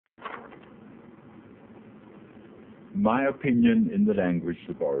My opinion in the language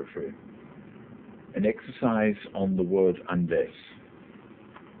laboratory. An exercise on the word unless.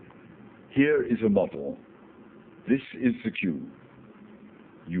 Here is a model. This is the cue.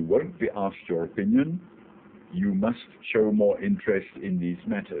 You won't be asked your opinion. You must show more interest in these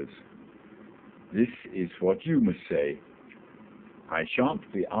matters. This is what you must say. I shan't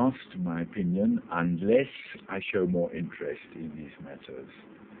be asked my opinion unless I show more interest in these matters.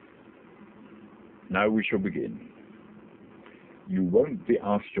 Now we shall begin. You won't be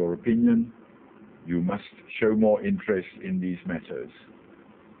asked your opinion. You must show more interest in these matters.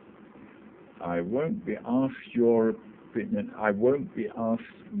 I won't be asked your opinion. I won't be asked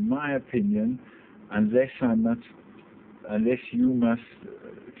my opinion unless you must.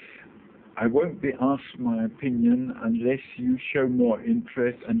 I won't be asked my opinion unless you show more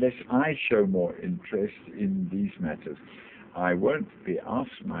interest, unless I show more interest in these matters. I won't be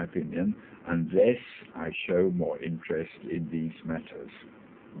asked my opinion unless I show more interest in these matters.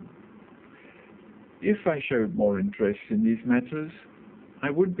 If I showed more interest in these matters, I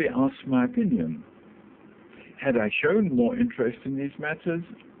would be asked my opinion. Had I shown more interest in these matters,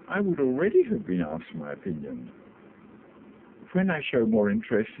 I would already have been asked my opinion. When I show more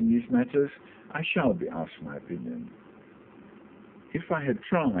interest in these matters, I shall be asked my opinion. If I had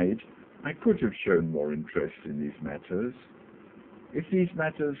tried, I could have shown more interest in these matters. If these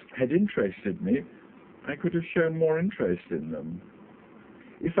matters had interested me, I could have shown more interest in them.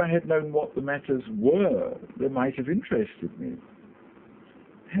 If I had known what the matters were, they might have interested me.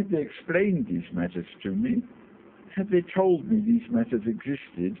 Had they explained these matters to me, had they told me these matters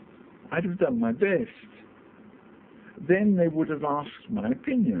existed, I'd have done my best. Then they would have asked my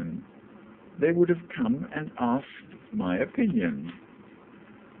opinion. They would have come and asked my opinion.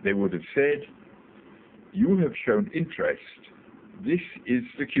 They would have said, "You have shown interest. This is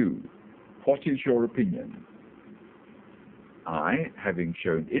the cue. What is your opinion?" I, having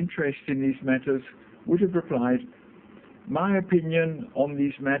shown interest in these matters, would have replied, "My opinion on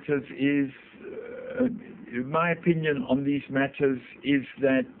these matters is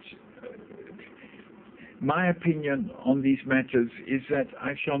that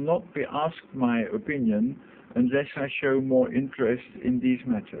I shall not be asked my opinion unless I show more interest in these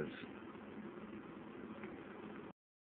matters."